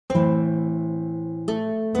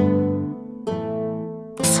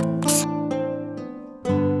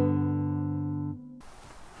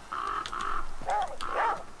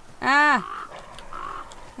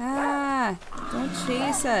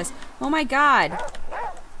chase us. Oh my god.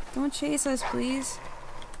 Don't chase us, please.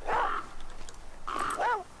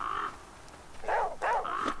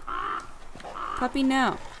 Puppy,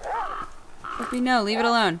 no. Puppy, no. Leave it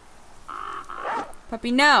alone.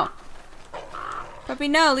 Puppy, no. Puppy,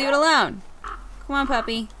 no. Leave it alone. Come on,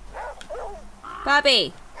 puppy.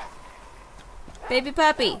 Puppy. Baby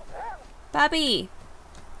puppy. Puppy.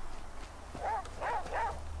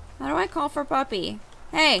 How do I call for puppy?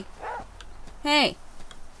 Hey. Hey.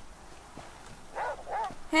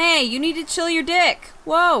 Hey, you need to chill your dick.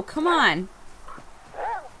 Whoa, come on.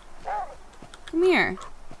 Come here.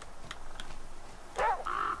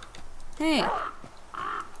 Hey.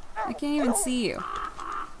 I can't even see you.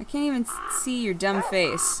 I can't even see your dumb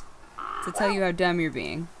face to tell you how dumb you're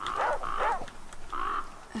being.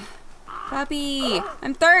 Puppy,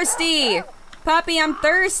 I'm thirsty. Puppy, I'm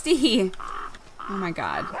thirsty. Oh my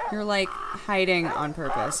god. You're like hiding on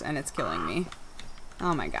purpose and it's killing me.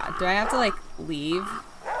 Oh my god. Do I have to like leave?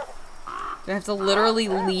 Do I have to literally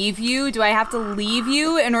leave you? Do I have to leave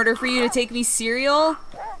you in order for you to take me cereal?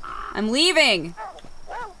 I'm leaving.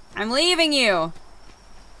 I'm leaving you.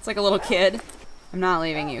 It's like a little kid. I'm not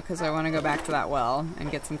leaving you because I want to go back to that well and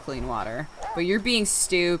get some clean water. But you're being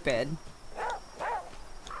stupid.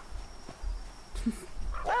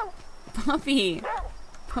 Puppy.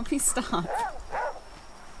 Puppy, stop.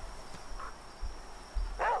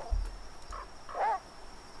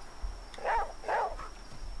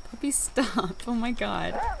 Puppy, stop. Oh my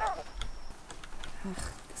god. Ugh,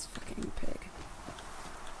 this fucking pig.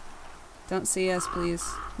 Don't see us, please.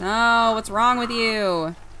 No, what's wrong with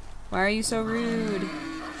you? Why are you so rude?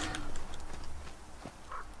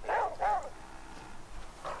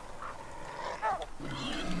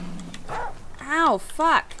 Ow,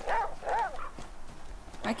 fuck.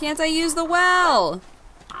 Why can't I use the well?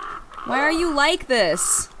 Why are you like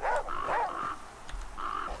this?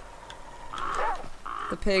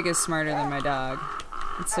 The pig is smarter than my dog.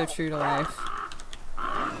 It's so true to life.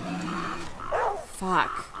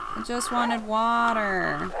 Fuck. I just wanted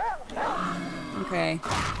water. Okay.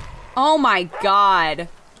 Oh my god.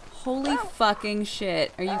 Holy fucking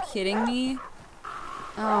shit. Are you kidding me?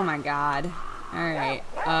 Oh my god. Alright.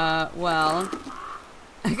 Well.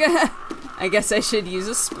 I guess I should use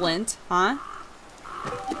a splint, huh?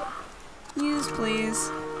 Use, please.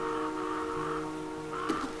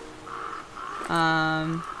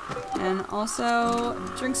 And also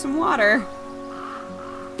drink some water.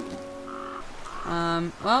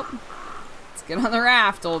 Well, let's get on the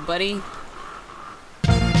raft, old buddy.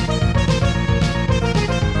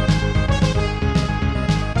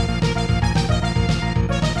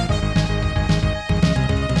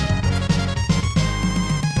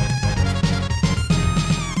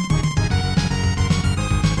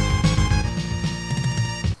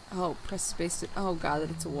 Oh, press space to- oh god,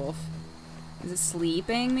 it's a wolf. Is it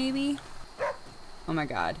sleeping, maybe? Oh my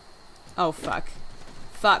god. Oh, fuck.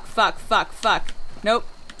 Fuck, fuck, fuck, fuck. Nope.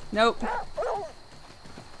 Nope.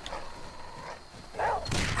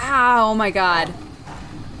 Ow, oh my god.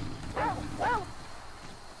 I'm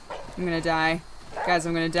gonna die. Guys,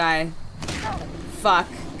 I'm gonna die. Fuck.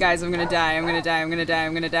 Guys, I'm gonna die. I'm gonna die. I'm gonna die.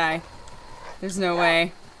 I'm gonna die. There's no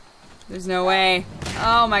way. There's no way.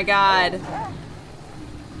 Oh my god.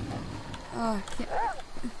 Oh,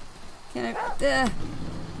 can I?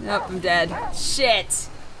 Nope, I'm dead. Shit.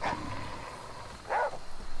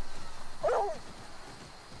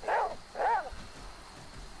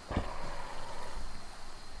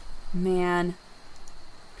 Man.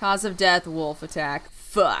 Cause of death, wolf attack.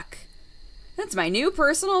 Fuck. That's my new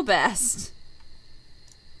personal best.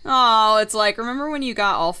 Oh, it's like, remember when you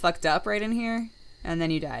got all fucked up right in here? And then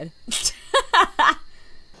you died.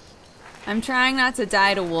 I'm trying not to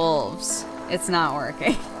die to wolves. It's not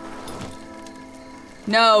working.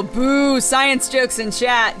 No, boo! Science jokes in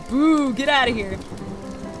chat! Boo! Get out of here!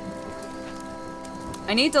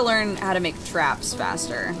 I need to learn how to make traps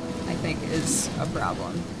faster, I think is a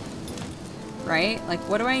problem. Right? Like,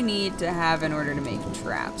 what do I need to have in order to make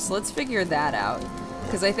traps? Let's figure that out.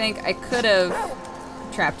 Because I think I could have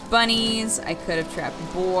trapped bunnies, I could have trapped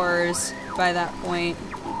boars by that point.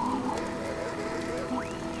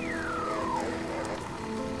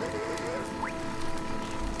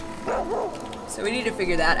 So we need to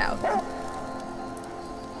figure that out.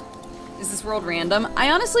 Is this world random?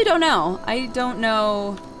 I honestly don't know. I don't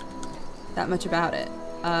know that much about it.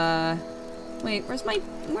 Wait, where's my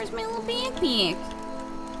little backpack?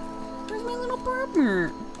 Where's my little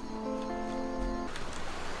partner?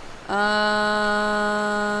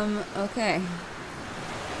 Okay.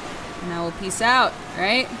 Now we'll peace out,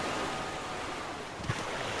 right?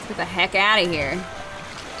 Let's get the heck out of here.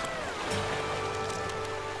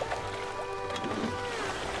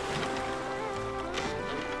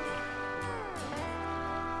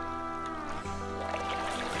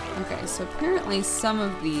 Okay, so apparently some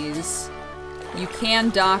of these you can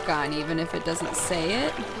dock on even if it doesn't say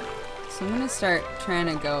it. So I'm gonna start trying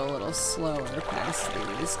to go a little slower past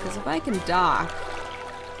these, because if I can dock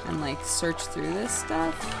and like search through this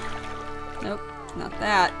stuff. Nope, not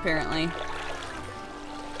that apparently.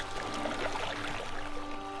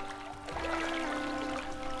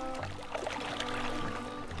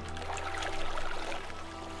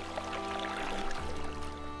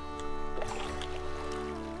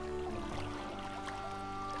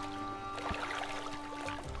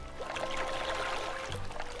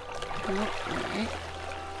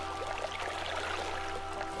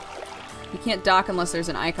 You can't dock unless there's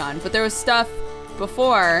an icon. But there was stuff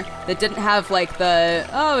before that didn't have like the,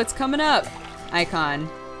 oh, it's coming up icon.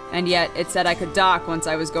 And yet it said I could dock once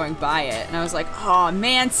I was going by it. And I was like, oh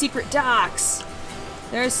man, secret docks.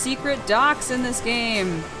 There's secret docks in this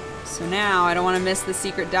game. So now I don't want to miss the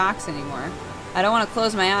secret docks anymore. I don't want to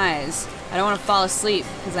close my eyes. I don't want to fall asleep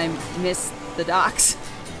because I miss the docks.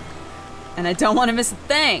 And I don't want to miss a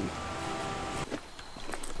thing.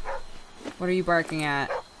 What are you barking at?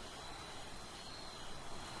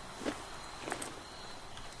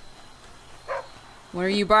 What are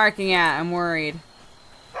you barking at? I'm worried.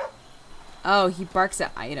 Oh, he barks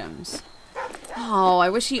at items. Oh, I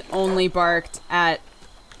wish he only barked at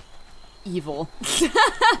evil.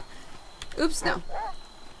 Oops, no.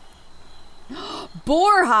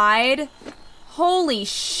 Boar hide? Holy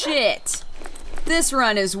shit. This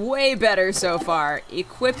run is way better so far.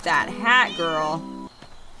 Equip that hat, girl.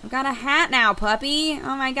 I've got a hat now, puppy.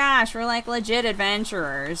 Oh my gosh, we're like legit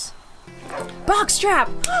adventurers. Box trap!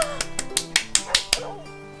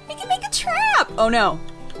 We can make a trap! Oh no.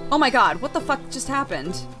 Oh my god, what the fuck just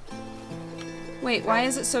happened? Wait, why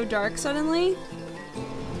is it so dark suddenly?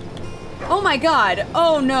 Oh my god,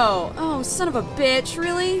 oh no. Oh, son of a bitch,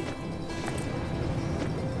 really?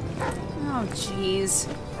 Oh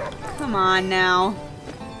jeez. Come on now.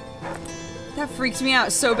 That freaked me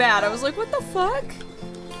out so bad. I was like, what the fuck?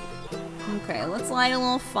 Okay, let's light a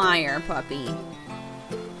little fire, puppy.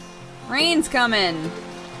 Rain's coming.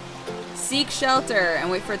 Seek shelter and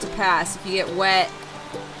wait for it to pass. If you get wet,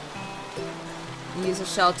 use a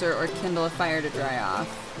shelter or kindle a fire to dry off.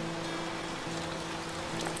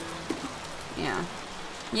 Yeah.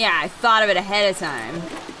 Yeah, I thought of it ahead of time.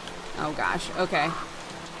 Oh gosh, okay.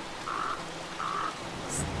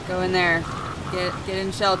 Let's go in there. Get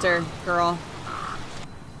in shelter, girl.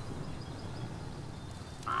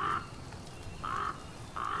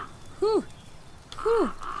 Whew.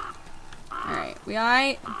 Whew. Alright, we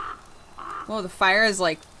alright? Whoa, the fire is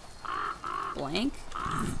like blank?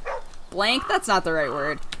 Blank? That's not the right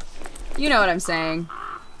word. You know what I'm saying.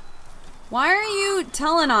 Why are you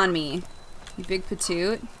telling on me, you big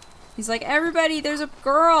patoot? He's like, everybody, there's a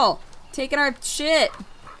girl taking our shit.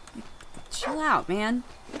 Chill out, man.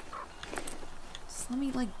 Just let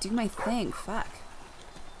me like do my thing. Fuck.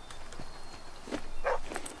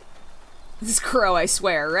 This crow, I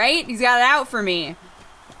swear, right? He's got it out for me.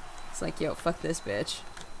 It's like, yo, fuck this bitch.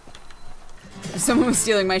 If someone was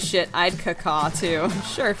stealing my shit, I'd caw too.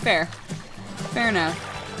 Sure, fair. Fair enough.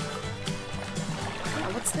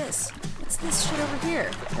 Oh, what's this? What's this shit over here?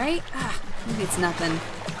 Right? Ah, maybe it's nothing.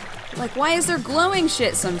 Like, why is there glowing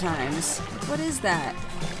shit sometimes? What is that?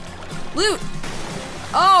 Loot!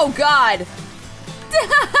 Oh, God!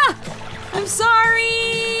 I'm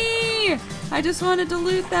sorry! I just wanted to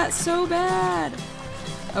loot that so bad.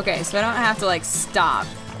 Okay, so I don't have to, like, stop.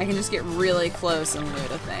 I can just get really close and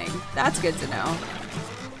loot a thing. That's good to know.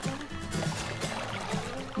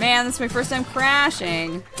 Man, this is my first time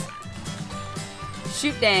crashing.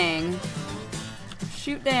 Shoot dang.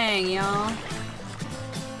 Shoot dang, y'all.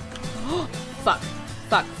 Fuck.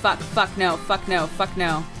 Fuck, fuck, fuck no, fuck no, fuck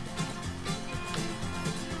no.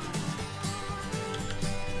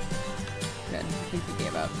 Good, I think he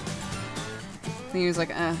gave up. I think he was like,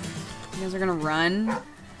 you guys are gonna run?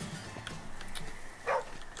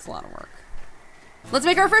 It's a lot of work. Let's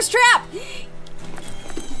make our first trap!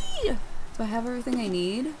 Do I have everything I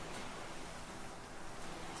need to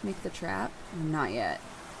make the trap? Not yet.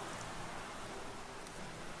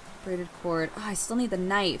 Braided cord. Oh, I still need the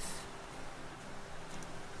knife.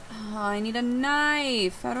 Oh, I need a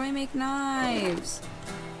knife. How do I make knives?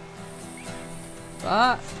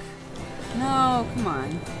 Fuck. No, come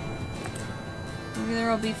on. Maybe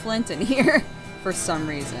there'll be flint in here for some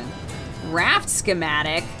reason. Raft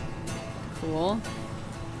schematic. Cool.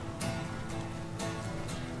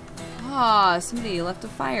 Ah, somebody left a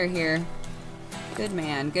fire here. Good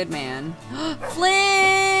man, good man.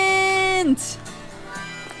 Flint!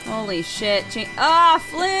 Holy shit.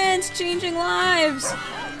 Flint! Changing lives!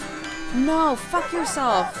 No, fuck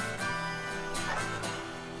yourself.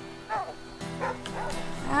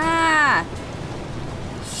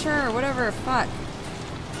 sure, whatever, fuck.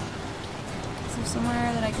 Is there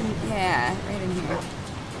somewhere that I can... Yeah, right in here.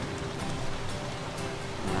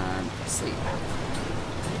 Sleep.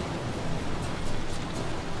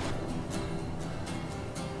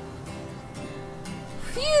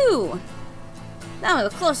 Phew! That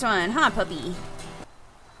was a close one, huh, puppy?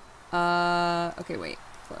 Okay, wait.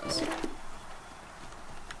 Close.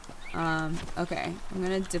 Okay. I'm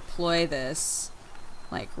gonna deploy this,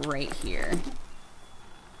 like, right here.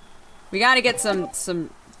 We gotta get some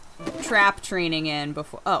trap training in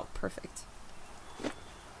before... Oh, perfect.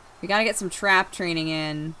 We gotta get some trap training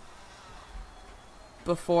in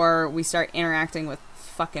before we start interacting with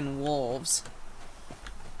fucking wolves.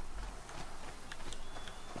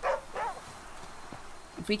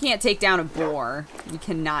 If we can't take down a boar, we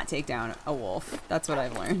cannot take down a wolf. That's what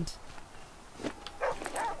I've learned.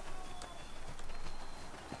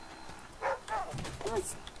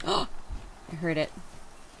 Oh, I heard it.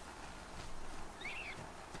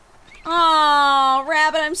 Oh,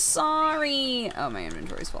 rabbit, I'm sorry. Oh, my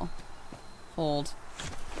inventory's full. Hold.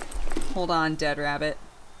 Hold on, dead rabbit.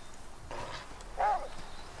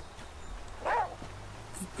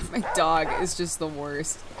 My dog is just the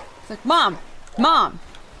worst. It's like, Mom! Mom!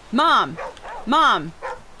 Mom! Mom!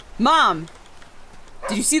 Mom!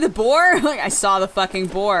 Did you see the boar? Like, I saw the fucking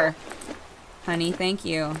boar. Honey, thank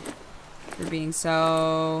you for being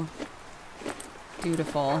so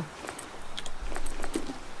dutiful.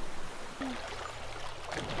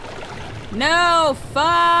 No!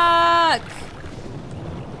 Fuck!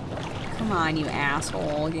 Come on, you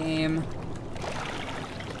asshole game.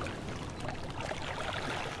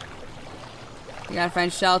 We gotta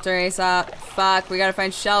find shelter, Aesop. Fuck, we gotta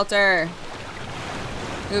find shelter.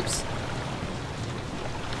 Oops.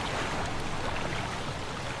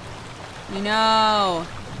 No.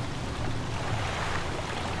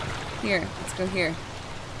 Here, let's go here.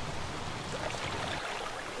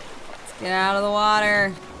 Let's get out of the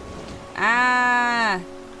water. Ah!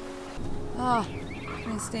 Oh,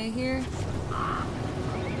 can I stay here?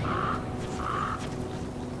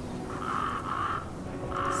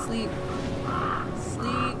 Sleep.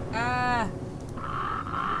 Sleep. Ah!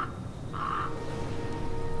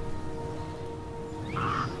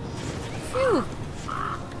 Phew!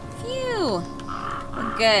 Phew!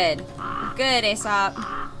 We're good. We're good, Aesop.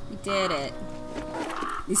 We did it.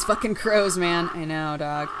 These fucking crows, man. I know,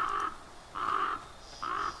 dog.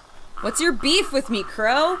 What's your beef with me,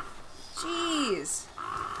 crow? Jeez.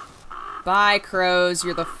 Bye, crows.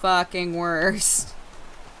 You're the fucking worst.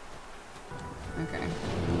 Okay.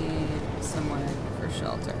 We need somewhere for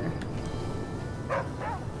shelter.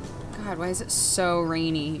 God, why is it so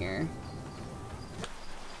rainy here?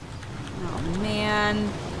 Oh,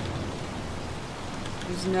 man.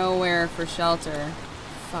 There's nowhere for shelter.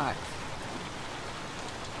 Fuck.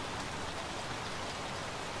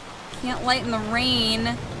 Can't light in the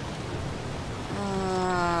rain.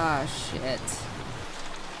 Ah, shit.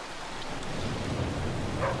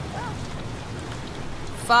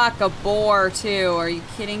 Fuck, a boar, too. Are you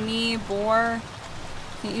kidding me, boar?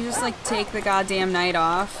 Can't you just, like, take the goddamn night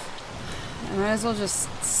off? I might as well just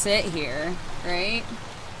sit here, right?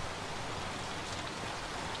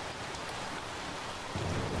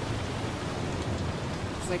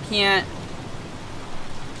 Because I can't...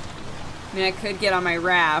 I mean, I could get on my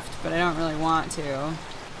raft, but I don't really want to.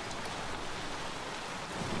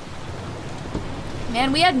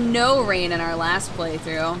 Man, we had no rain in our last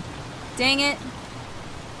playthrough. Dang it.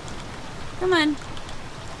 Come on.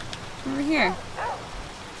 Over here.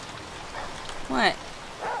 What?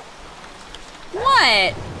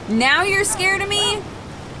 What? Now you're scared of me?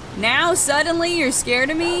 Now suddenly you're scared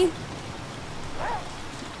of me?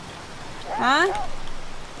 Huh?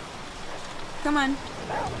 Come on.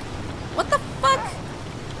 What the fuck?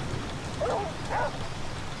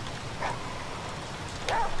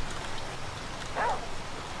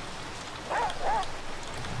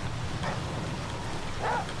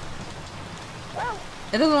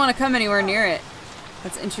 It doesn't want to come anywhere near it.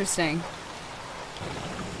 That's interesting.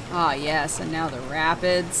 Ah, yes, and now the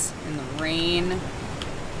rapids and the rain.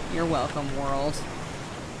 You're welcome, world.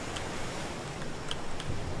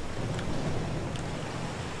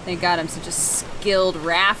 Thank God I'm such a skilled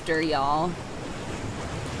rafter, y'all.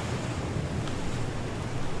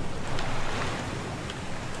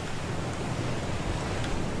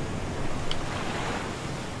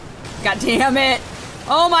 God damn it!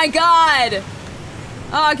 Oh my God!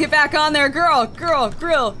 Oh, get back on there, girl! Grill!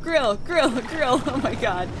 Oh my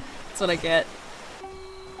God. That's what I get.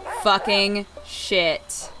 Fucking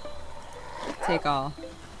shit. Take all.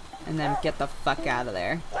 And then get the fuck out of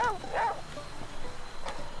there.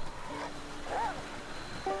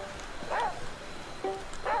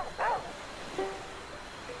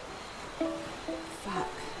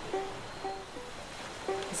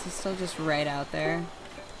 He's still just right out there.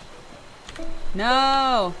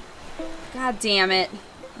 No! God damn it.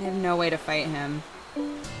 I have no way to fight him.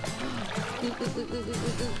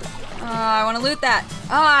 I want to loot that.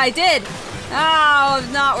 Oh, I did! Oh,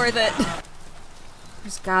 not worth it.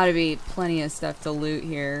 There's gotta be plenty of stuff to loot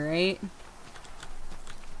here, right?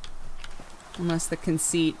 Unless the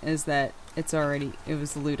conceit is that it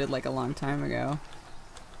was looted like a long time ago.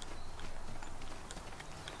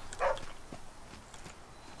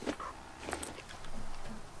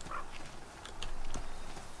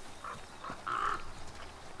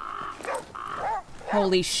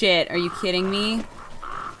 Holy shit, are you kidding me?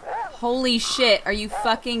 Holy shit, are you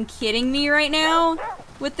fucking kidding me right now?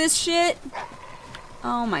 With this shit?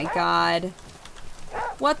 Oh my god.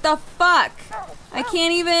 What the fuck? I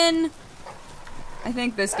can't even... I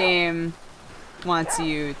think this game wants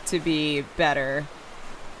you to be better.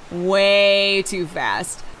 Way too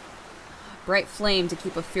fast. Bright flame to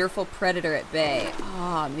keep a fearful predator at bay.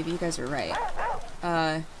 Ah, oh, maybe you guys are right.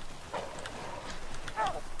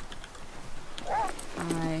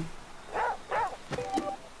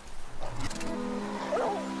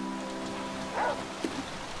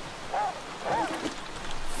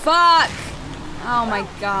 Fuck! Oh my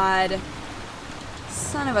god.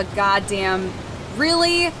 Son of a goddamn...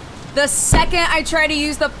 Really? The second I try to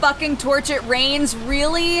use the fucking torch it rains?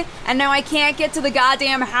 Really? And now I can't get to the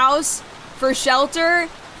goddamn house for shelter?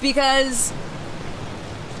 Because...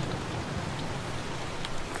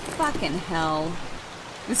 Fucking hell.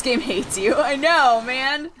 This game hates you. I know,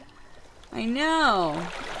 man. I know.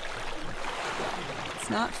 It's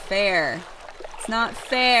not fair. It's not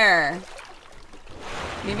fair.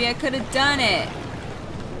 Maybe I could have done it.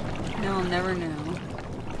 No, I'll never know.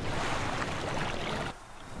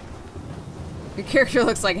 Your character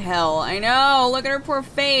looks like hell. I know. Look at her poor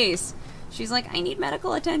face. She's like, I need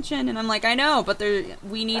medical attention. And I'm like, I know, but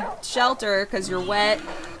we need shelter because you're wet.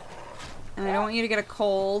 And I don't want you to get a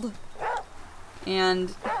cold.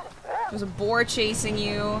 And there's a boar chasing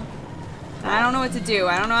you. And I don't know what to do.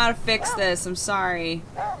 I don't know how to fix this. I'm sorry.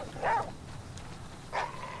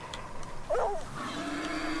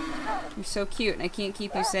 You're so cute and I can't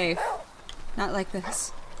keep you safe. Not like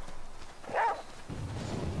this.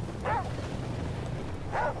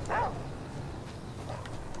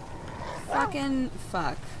 Fucking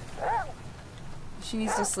fuck. She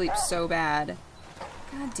needs to sleep so bad.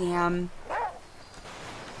 God damn.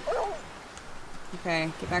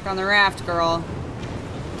 Okay, get back on the raft, girl.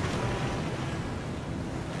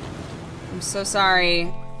 I'm so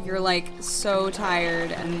sorry. You're like so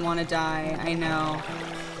tired and want to die. I know.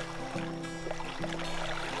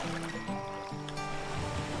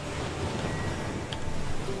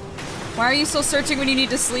 Why are you still searching when you need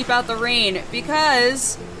to sleep out the rain?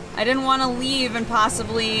 Because I didn't want to leave and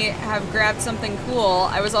possibly have grabbed something cool.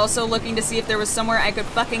 I was also looking to see if there was somewhere I could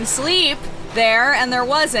fucking sleep there, and there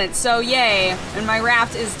wasn't. So yay. And my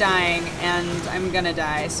raft is dying, and I'm gonna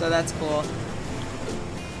die, so that's cool.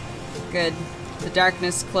 Good. The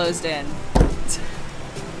darkness closed in.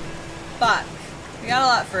 Fuck. We got a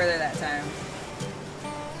lot further that time.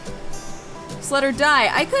 Just let her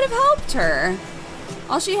die. I could have helped her.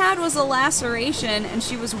 All she had was a laceration and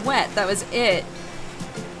she was wet. That was it.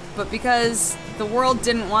 But because the world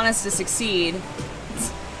didn't want us to succeed,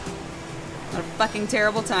 had a fucking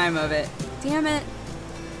terrible time of it. Damn it.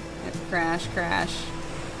 Crash, crash,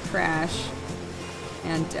 crash,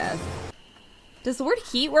 and death. Does the word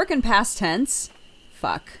heat work in past tense?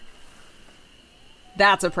 Fuck.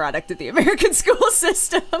 That's a product of the American school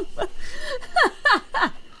system.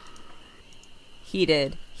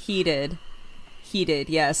 Heated. Heated. Heated.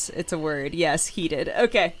 Yes, it's a word. Yes, heated.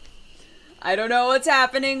 Okay. I don't know what's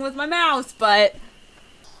happening with my mouth, but...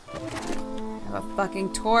 I have a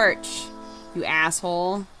fucking torch, you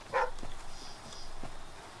asshole.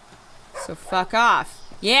 So fuck off.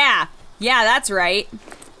 Yeah! Yeah, that's right.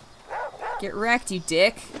 Get wrecked, you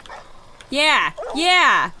dick. Yeah!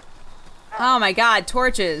 Yeah! Oh my god,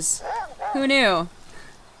 torches. Who knew?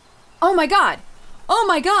 Oh my god! Oh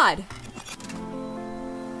my god!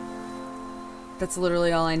 That's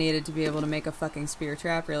literally all I needed to be able to make a fucking spear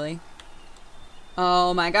trap, really.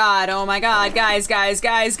 Oh my god, guys, guys,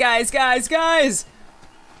 guys, guys, guys, guys!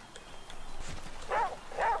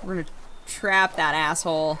 We're gonna trap that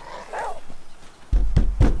asshole.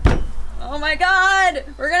 Oh my god!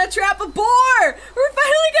 We're gonna trap a boar! We're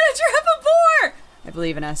finally gonna trap a boar! I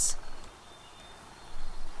believe in us.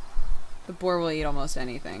 The boar will eat almost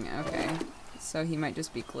anything. Okay. So he might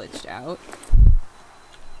just be glitched out.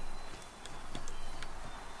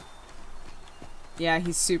 Yeah,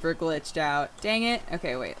 he's super glitched out. Dang it.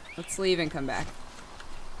 Okay, wait. Let's leave and come back.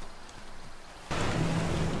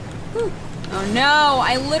 Oh no,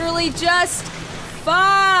 I literally just...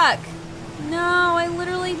 Fuck! No, I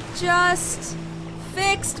literally just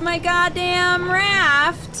fixed my goddamn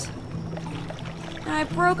raft. And I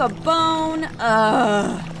broke a bone.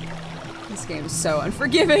 Ugh. This game is so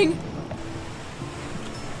unforgiving.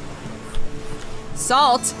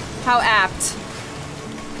 Salt? How apt.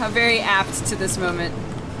 How very apt to this moment.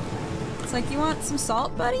 It's like, you want some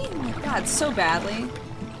salt, buddy? Oh my god, so badly.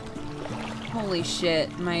 Holy shit,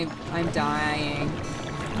 I'm dying.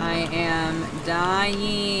 I am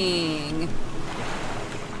dying.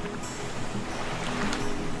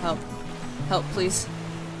 Help. Help, please.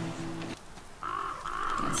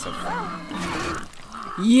 That's so fun.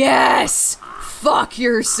 Yes! Fuck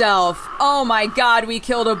yourself! Oh my god, we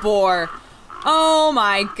killed a boar. Oh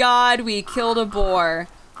my god, we killed a boar.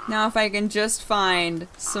 Now if I can just find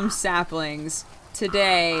some saplings,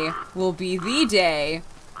 today will be the day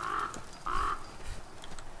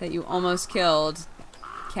that you almost killed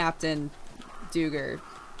Captain Duger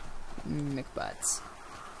McButts.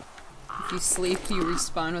 If you sleep, you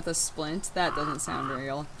respawn with a splint? That doesn't sound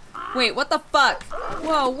real. Wait, what the fuck?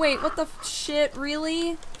 Whoa, wait, what the shit,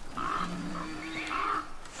 really? Oh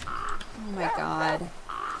my god.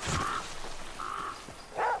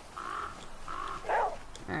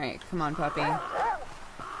 Alright, come on, puppy.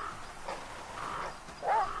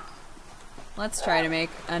 Let's try to make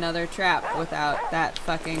another trap without that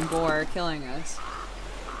fucking boar killing us.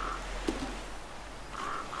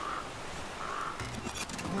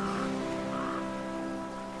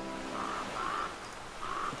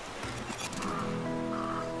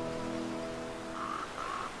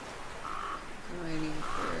 What do I need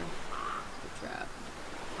for the trap?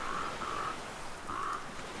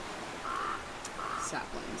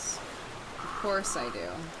 Saplings. Of course I do.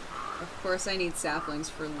 Of course I need saplings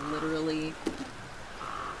for literally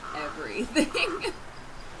everything.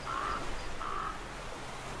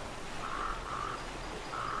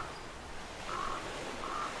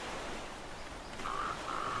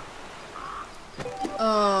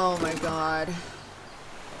 Oh my god.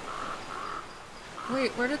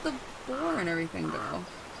 Wait, where did the boar and everything go?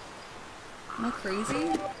 Am I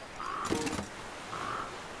crazy?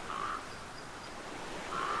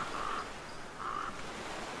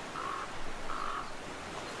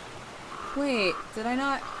 Wait, did I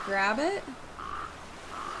not grab it?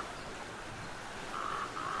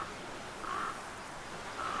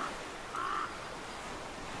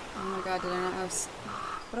 Oh my god, did I not have...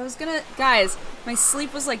 But I was gonna... Guys, my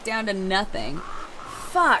sleep was like down to nothing.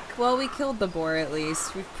 Fuck! Well, we killed the boar at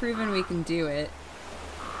least. We've proven we can do it.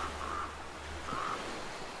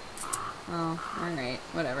 Oh, alright.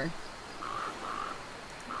 Whatever.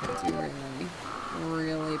 I do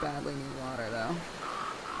really badly need water, though.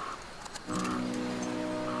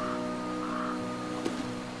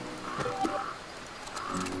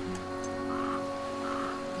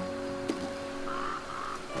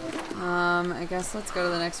 I guess let's go to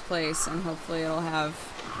the next place and hopefully it'll have...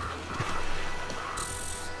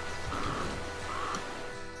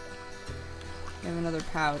 I have another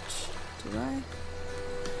pouch. Do I?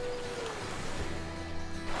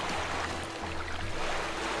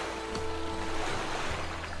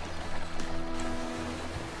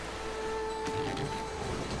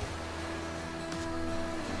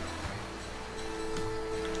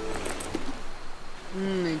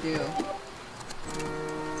 I do.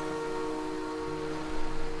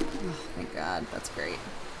 Oh, thank God. That's great.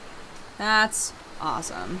 That's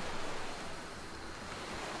awesome.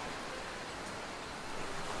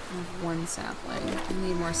 I have one sapling. I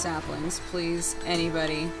need more saplings, please.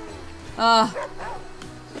 Anybody. Ah.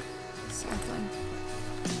 Sapling.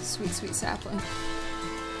 Sweet, sweet sapling.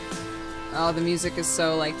 Oh, the music is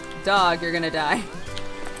so like, dog, you're gonna die.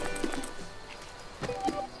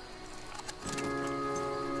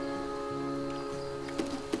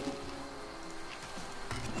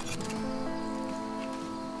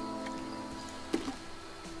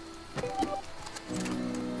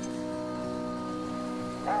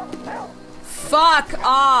 Fuck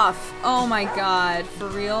off! Oh my god, for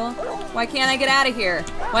real? Why can't I get out of here?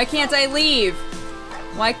 Why can't I leave?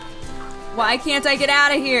 Why can't I get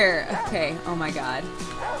out of here? Okay, oh my god.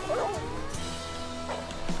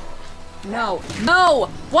 No, no!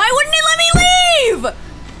 Why wouldn't he let me leave?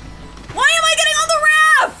 Why am I getting on the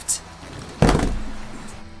raft?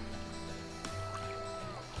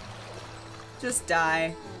 Just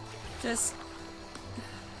die. Just...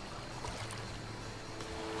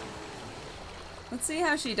 Let's see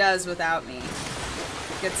how she does without me.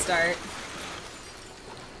 Good start.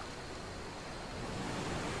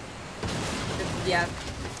 Yeah.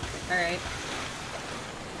 Alright.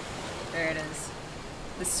 There it is.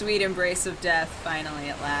 The sweet embrace of death, finally,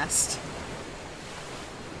 at last.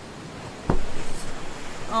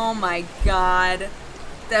 Oh my god.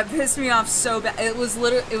 That pissed me off so bad. It was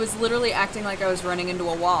literally acting like I was running into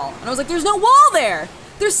a wall. And I was like, there's no wall there!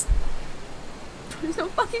 There's no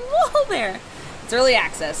fucking wall there! It's early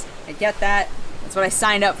access. I get that. That's what I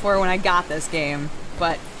signed up for when I got this game.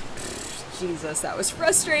 But, Jesus, that was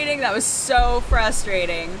frustrating. That was so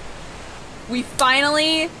frustrating. We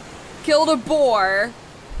finally killed a boar.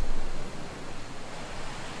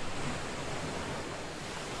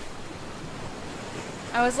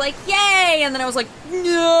 I was like, yay! And then I was like,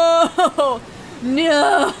 no!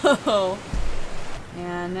 No!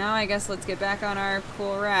 And now I guess let's get back on our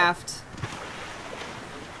cool raft.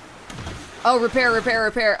 Oh, repair, repair,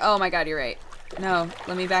 repair. Oh my god, you're right. No,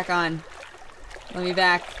 let me back on. Let me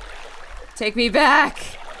back. Take me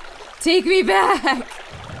back! Take me back!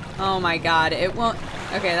 Oh my god, it won't...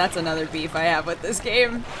 Okay, that's another beef I have with this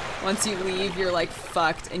game. Once you leave, you're like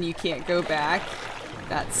fucked and you can't go back.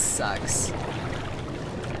 That sucks.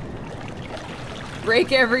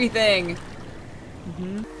 Break everything!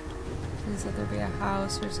 Please let there be a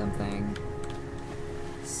house or something.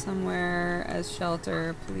 Somewhere as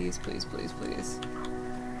shelter. Please, please, please, please.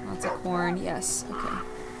 Lots of corn. Yes, okay.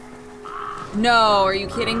 No, are you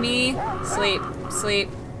kidding me? Sleep, sleep,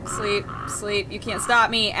 sleep, sleep. You can't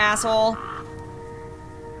stop me, asshole.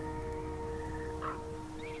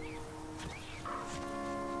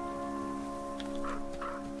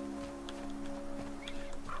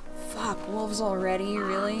 Fuck, wolves already?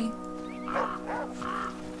 Really?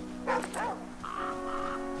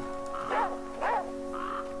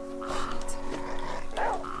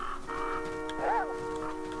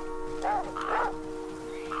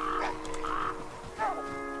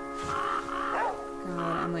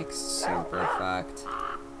 God, I'm like super fucked.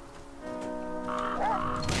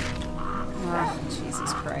 Oh,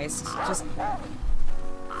 Jesus Christ. Just...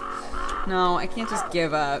 No, I can't just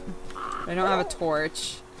give up. I don't have a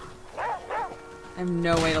torch. I have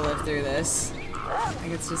no way to live through this.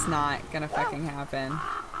 Like, it's just not gonna fucking happen.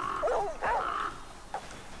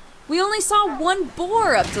 We only saw one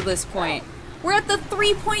boar up to this point. We're at the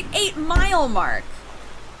 3.8 mile mark.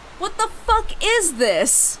 What the fuck is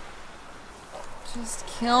this? Just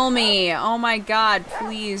kill me. Oh my god,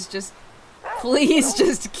 please just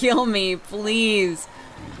kill me, please.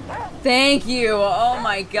 Thank you. Oh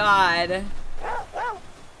my god.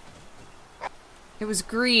 It was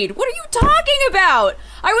greed. What are you talking about?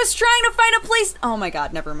 I was trying to find a place. Oh my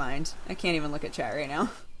god, never mind. I can't even look at chat right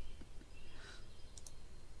now.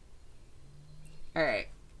 Alright,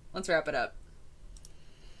 let's wrap it up.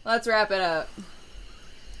 Let's wrap it up.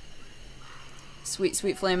 Sweet,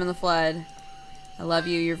 sweet flame in the flood. I love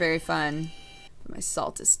you, you're very fun. But my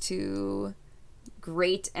salt is too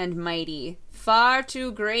great and mighty. Far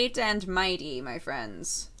too great and mighty, my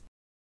friends.